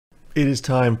It is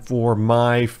time for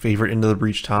my favorite Into the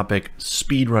Breach topic,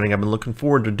 speedrunning. I've been looking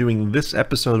forward to doing this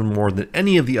episode more than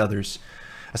any of the others,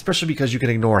 especially because you can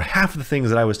ignore half of the things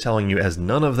that I was telling you, as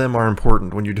none of them are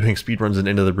important when you're doing speedruns in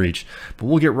Into the Breach. But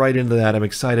we'll get right into that. I'm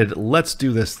excited. Let's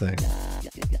do this thing.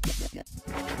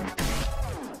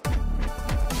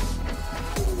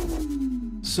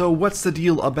 So what's the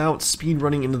deal about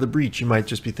speedrunning Into the Breach, you might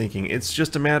just be thinking. It's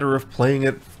just a matter of playing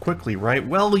it quickly, right?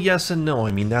 Well, yes and no.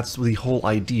 I mean, that's the whole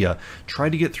idea. Try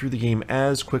to get through the game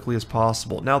as quickly as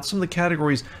possible. Now, some of the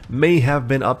categories may have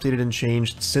been updated and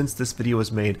changed since this video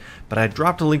was made, but I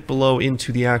dropped a link below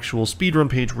into the actual speedrun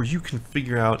page where you can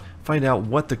find out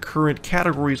what the current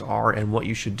categories are and what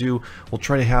you should do. We'll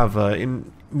try to have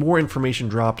more information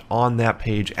dropped on that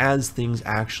page as things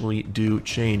actually do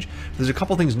change. There's a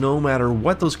couple things, no matter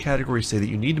what those categories say, that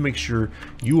you need to make sure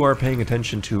you are paying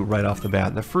attention to right off the bat.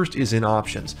 And the first is in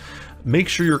options. Make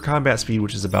sure your combat speed,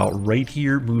 which is about right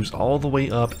here, moves all the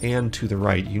way up and to the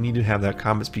right. You need to have that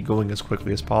combat speed going as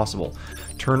quickly as possible.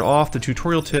 Turn off the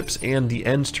tutorial tips, and the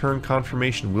end turn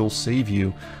confirmation will save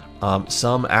you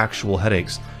some actual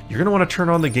headaches. You're going to want to turn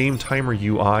on the game timer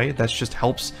UI. That just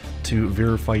helps to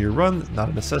verify your run. Not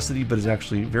a necessity, but is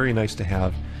actually very nice to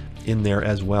have in there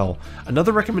as well.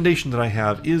 Another recommendation that I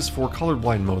have is for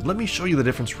colorblind mode. Let me show you the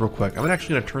difference real quick. I'm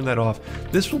actually going to turn that off.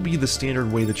 This will be the standard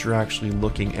way that you're actually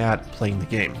looking at playing the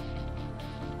game.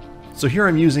 So here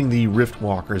I'm using the Rift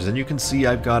Walkers, and you can see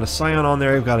I've got a Scion on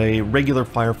there, I've got a regular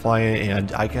Firefly,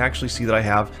 and I can actually see that I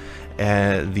have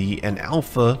an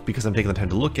Alpha, because I'm taking the time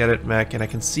to look at it, mech, and I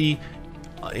can see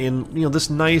in this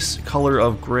nice color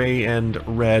of gray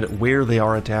and red where they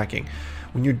are attacking.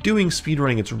 When you're doing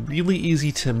speedrunning, it's really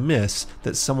easy to miss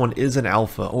that someone is an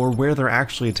alpha or where they're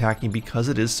actually attacking because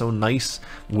it is so nice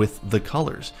with the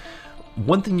colors.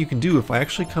 One thing you can do, if I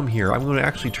actually come here, I'm going to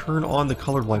actually turn on the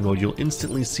colorblind mode, you'll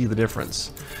instantly see the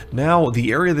difference. Now,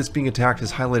 the area that's being attacked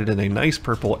is highlighted in a nice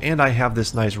purple, and I have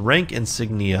this nice rank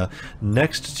insignia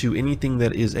next to anything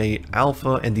that is a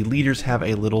alpha, and the leaders have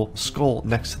a little skull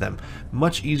next to them.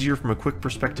 Much easier from a quick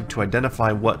perspective to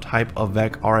identify what type of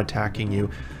Vec are attacking you.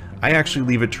 I actually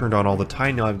leave it turned on all the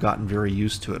time now. I've gotten very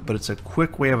used to it, but it's a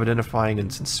quick way of identifying,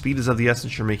 and since speed is of the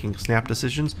essence, you're making snap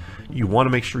decisions, you want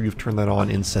to make sure you've turned that on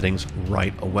in settings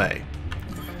right away.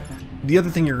 The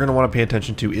other thing you're going to want to pay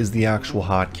attention to is the actual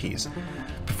hotkeys.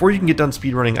 Before you can get done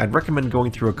speedrunning, I'd recommend going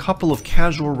through a couple of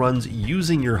casual runs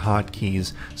using your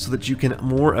hotkeys so that you can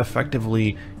more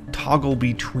effectively toggle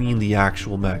between the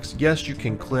actual mechs. Yes, you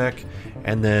can click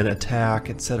and then attack,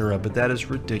 etc., but that is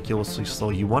ridiculously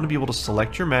slow. You want to be able to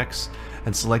select your mechs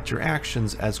and select your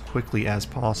actions as quickly as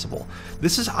possible.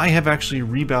 I have actually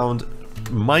rebound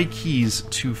my keys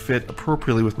to fit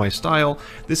appropriately with my style.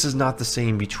 This is not the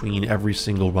same between every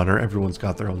single runner. Everyone's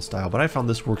got their own style, but I found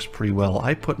this works pretty well.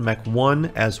 I put mech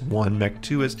 1 as 1, mech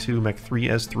 2 as 2, mech 3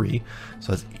 as 3,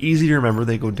 so it's easy to remember.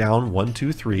 They go down 1,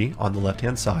 2, 3 on the left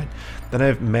hand side. Then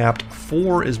I've mapped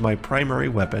 4 as my primary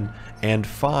weapon and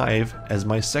 5 as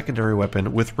my secondary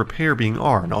weapon, with repair being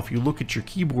R. Now if you look at your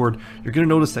keyboard, you're going to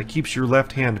notice that keeps your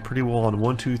left hand pretty well on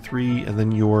 1, 2, 3, and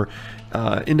then your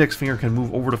index finger can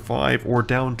move over to 5 or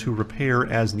down to repair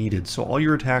as needed. So all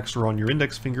your attacks are on your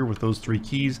index finger with those 3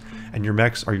 keys, and your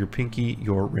mechs are your pinky,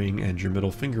 your ring, and your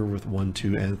middle finger with 1,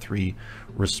 2, and 3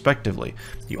 respectively.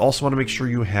 You also want to make sure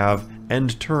you have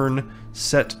end turn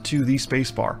set to the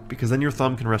spacebar, because then your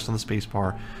thumb can rest on the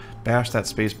spacebar. Bash that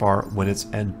spacebar when it's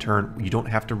end turn. You don't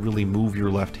have to really move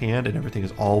your left hand, and everything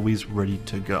is always ready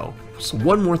to go. So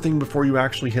one more thing before you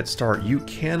actually hit start: you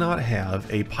cannot have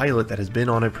a pilot that has been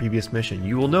on a previous mission.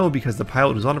 You will know because the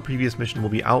pilot who's on a previous mission will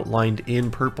be outlined in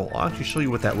purple. I'll actually show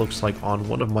you what that looks like on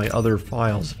one of my other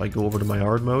files. If I go over to my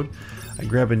ARD mode, I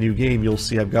grab a new game, you'll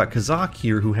see I've got Kazak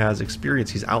here who has experience.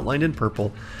 He's outlined in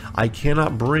purple. I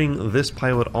cannot bring this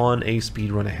pilot on a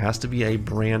speedrun. It has to be a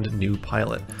brand new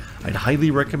pilot. I'd highly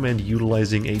recommend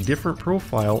utilizing a different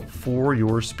profile for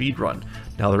your speedrun.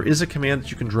 Now there is a command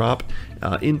that you can drop,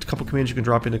 a couple commands you can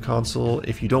drop into console.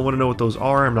 If you don't want to know what those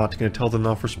are, I'm not going to tell them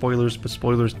now for spoilers, but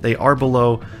spoilers, they are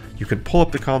below. You can pull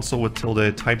up the console with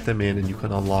tilde, type them in, and you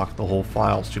can unlock the whole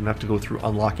file. So you don't have to go through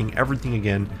unlocking everything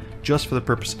again just for the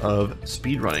purpose of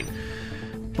speedrunning.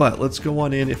 But let's go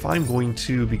on in. If I'm going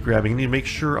to be grabbing, I need to make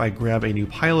sure I grab a new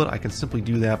pilot. I can simply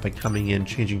do that by coming in,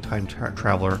 changing time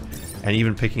traveler, and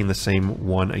even picking the same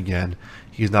one again.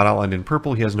 He's not outlined in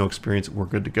purple, he has no experience, we're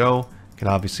good to go. Can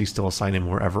obviously still assign him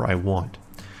wherever I want.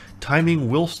 Timing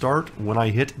will start when I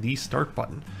hit the start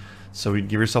button. So you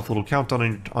give yourself a little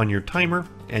countdown on your timer,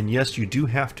 and yes, you do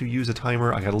have to use a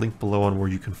timer. I got a link below on where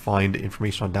you can find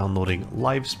information on downloading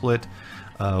Live Split,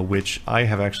 which I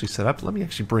have actually set up. Let me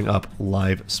actually bring up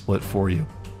Live Split for you.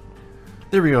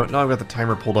 There we go, now I've got the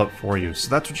timer pulled up for you. So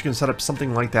that's what you can set up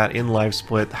something like that in Live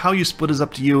Split. How you split is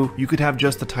up to you. You could have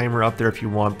just the timer up there if you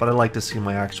want, but I like to see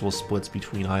my actual splits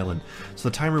between island. So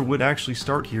the timer would actually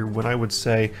start here when I would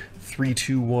say 3,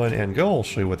 2, 1, and go. I'll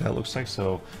show you what that looks like.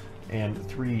 So, and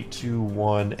 3, 2,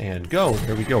 1, and go.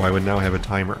 There we go, I would now have a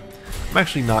timer. I'm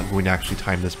actually not going to actually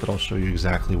time this, but I'll show you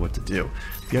exactly what to do.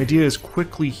 The idea is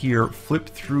quickly here, flip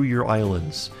through your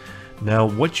islands. Now,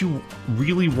 what you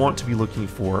really want to be looking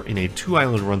for in a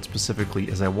 2-island run specifically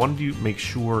is I wanted to make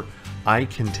sure I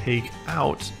can take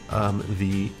out I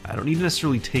don't need to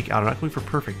necessarily take out, I'm not going for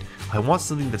perfect. I want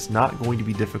something that's not going to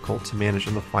be difficult to manage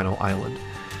on the final island.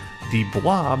 The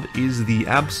blob is the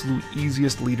absolute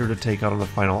easiest leader to take out on the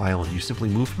final island. You simply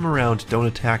move him around, don't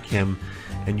attack him,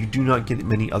 and you do not get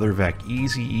many other Vec.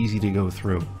 Easy to go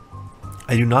through.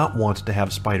 I do not want to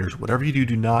have spiders. Whatever you do,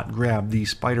 do not grab the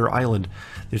spider island.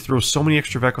 They throw so many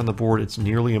extra Vec on the board, it's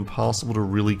nearly impossible to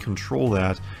really control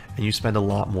that, and you spend a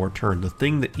lot more turn. The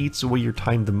thing that eats away your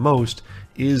time the most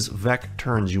is Vec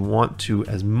turns. You want to,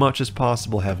 as much as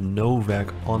possible, have no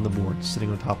Vec on the board sitting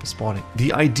on top of spawning.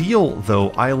 The ideal,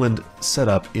 though, island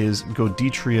setup is go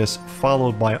Detrius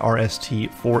followed by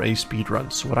RST for a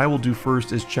speedrun. So what I will do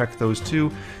first is check those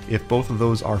two. If both of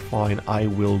those are fine, I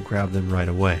will grab them right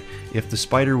away. If the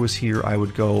spider was here, I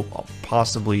would go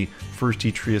possibly first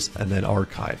Detrius and then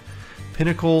Archive.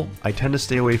 Pinnacle, I tend to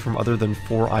stay away from other than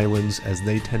 4 islands as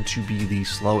they tend to be the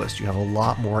slowest. You have a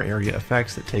lot more area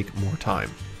effects that take more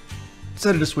time.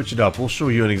 Decided to switch it up. We'll show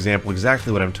you an example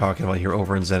exactly what I'm talking about here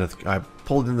over in Zenith. I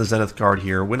pulled in the Zenith card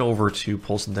here, went over to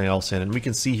pull something else in, and we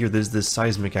can see here there's this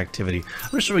seismic activity.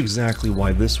 I'm going to show you exactly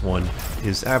why this one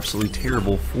is absolutely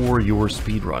terrible for your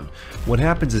speedrun. What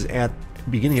happens is at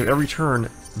the beginning of every turn,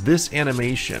 this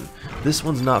animation, this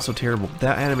one's not so terrible.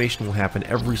 That animation will happen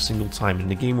every single time.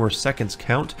 In a game where seconds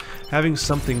count, having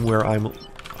something where I'm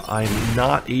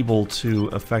not able to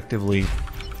effectively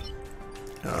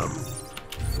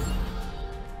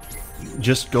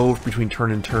just go between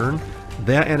turn and turn,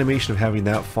 that animation of having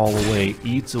that fall away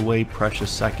eats away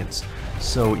precious seconds.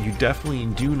 So you definitely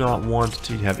do not want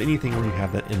to have anything where you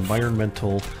have that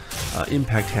environmental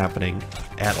impact happening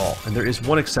at all. And there is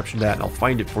one exception to that, and I'll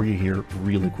find it for you here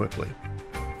really quickly.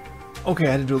 Okay,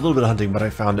 I had to do a little bit of hunting, but I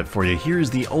found it for you.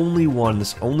 Here's the only one,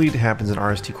 this only happens in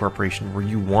RST Corporation, where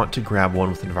you want to grab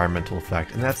one with environmental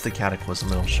effect, and that's the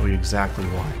Cataclysm, and I'll show you exactly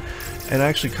why. And I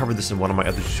actually covered this in one of my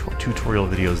other tutorial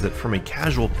videos, that from a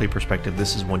casual play perspective,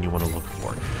 this is one you want to look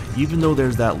for. Even though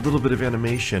there's that little bit of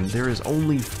animation, there is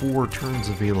only 4 turns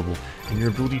available, and your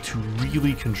ability to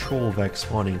really control Vec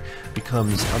spawning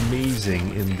becomes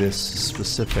amazing in this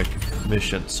specific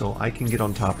mission. So I can get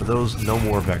on top of those, no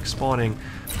more Vec spawning.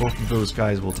 Both of those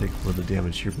guys will take a little bit of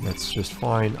damage here, but that's just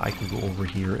fine. I can go over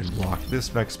here and block this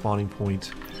Vec spawning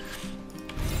point,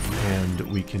 and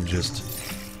we can just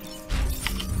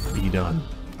be done.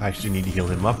 I actually need to heal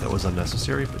him up, that was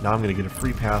unnecessary, but now I'm going to get a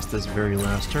free pass this very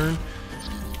last turn.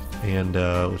 And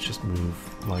let's just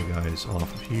move my guys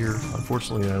off of here.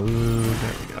 Unfortunately, I lose.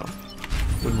 There we go.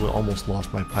 Wouldn't have almost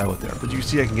lost my pilot there. But you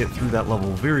see I can get through that level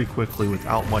very quickly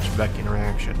without much Vec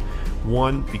interaction.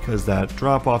 1, because that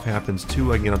drop-off happens.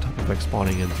 2, I can get on top of Vec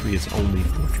spawning. And 3, it's only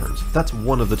 4 turns. That's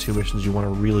one of the 2 missions you want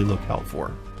to really look out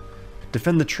for.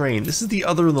 Defend the train. This is the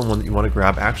other one that you want to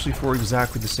grab, actually for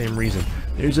exactly the same reason.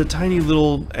 There's a tiny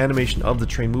little animation of the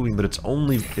train moving, but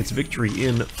it's victory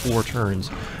in 4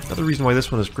 turns. Another reason why this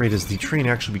one is great is the train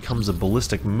actually becomes a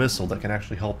ballistic missile that can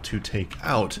actually help to take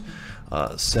out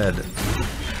said.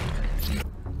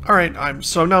 Alright,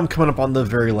 so now I'm coming up on the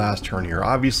very last turn here.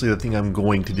 Obviously the thing I'm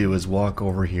going to do is walk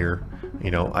over here. You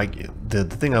know, the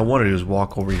thing I want to do is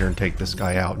walk over here and take this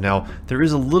guy out. Now, there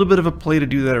is a little bit of a play to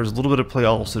do that. There's a little bit of play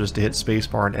also just to hit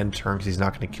spacebar and end turn because he's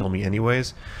not going to kill me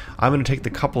anyways. I'm going to take the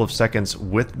couple of seconds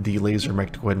with the laser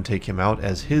mech to go ahead and take him out,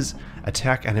 as his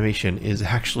attack animation is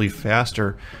actually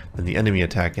faster than the enemy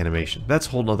attack animation. That's a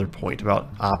whole other point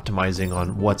about optimizing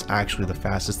on what's actually the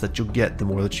fastest that you'll get the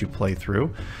more that you play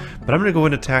through. But I'm going to go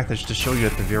and attack this to show you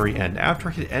at the very end. After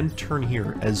I hit end turn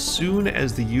here, as soon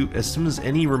as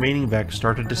any remaining Vec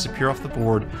start to disappear off the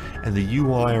board and the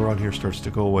UI around here starts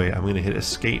to go away, I'm going to hit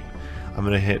escape. I'm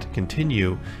going to hit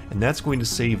continue, and that's going to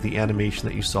save the animation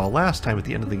that you saw last time at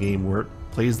the end of the game, where it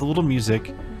plays the little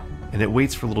music and it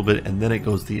waits for a little bit and then it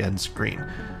goes to the end screen.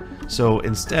 So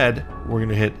instead, we're going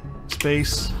to hit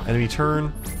space, enemy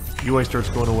turn, UI starts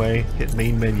going away, hit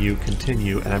main menu,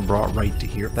 continue, and I'm brought right to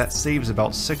here. That saves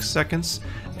about 6 seconds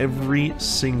every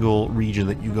single region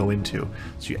that you go into.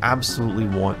 So you absolutely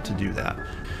want to do that.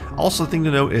 Also, the thing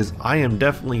to note is I am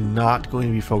definitely not going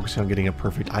to be focusing on getting a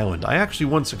perfect island. I actually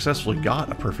once successfully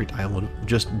got a perfect island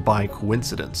just by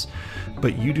coincidence.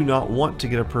 But you do not want to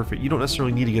get a perfect, you don't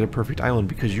necessarily need to get a perfect island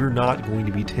because you're not going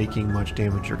to be taking much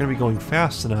damage. You're going to be going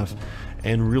fast enough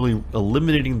and really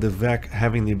eliminating the Vec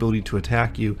having the ability to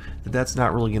attack you, that's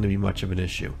not really going to be much of an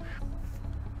issue.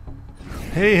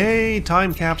 Hey,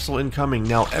 time capsule incoming.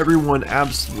 Now everyone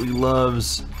absolutely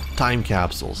loves time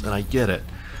capsules, and I get it.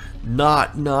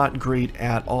 Not great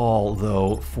at all,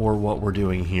 though, for what we're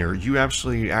doing here. You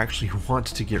actually want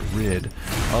to get rid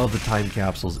of the time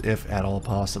capsules if at all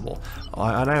possible.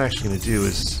 What I'm actually going to do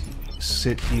is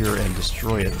sit here and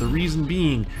destroy it. The reason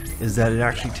being is that it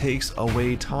actually takes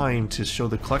away time to show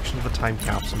the collection of a time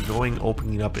capsule going,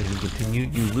 opening up, and continue.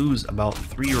 You lose about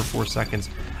 3 or 4 seconds,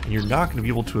 and you're not going to be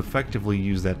able to effectively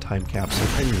use that time capsule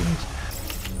anyways.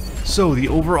 So the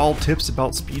overall tips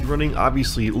about speedrunning,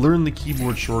 obviously learn the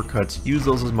keyboard shortcuts, use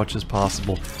those as much as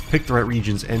possible, pick the right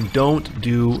regions, and don't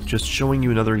do, just showing you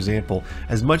another example,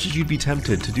 as much as you'd be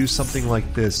tempted to do something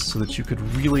like this so that you could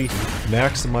really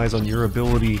maximize on your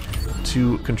ability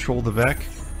to control the Vec.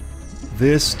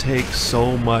 This takes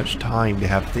so much time to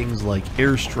have things like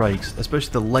airstrikes,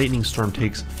 especially the lightning storm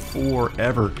takes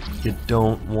forever. You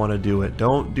don't want to do it.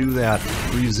 Don't do that.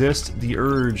 Resist the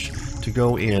urge to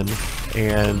go in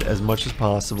and as much as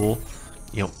possible,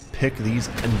 you know, pick these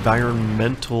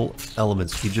environmental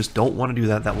elements. You just don't want to do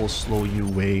that. That will slow you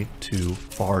way too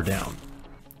far down.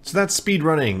 So that's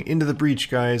speedrunning Into the Breach,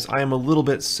 guys. I am a little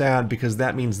bit sad because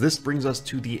that means this brings us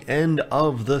to the end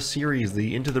of the series,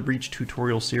 the Into the Breach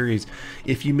tutorial series.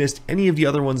 If you missed any of the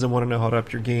other ones and want to know how to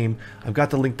up your game, I've got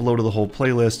the link below to the whole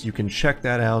playlist. You can check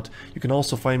that out. You can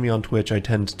also find me on Twitch. I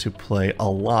tend to play a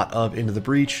lot of Into the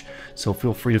Breach, so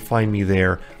feel free to find me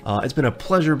there. It's been a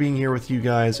pleasure being here with you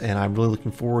guys, and I'm really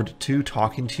looking forward to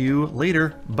talking to you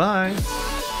later. Bye!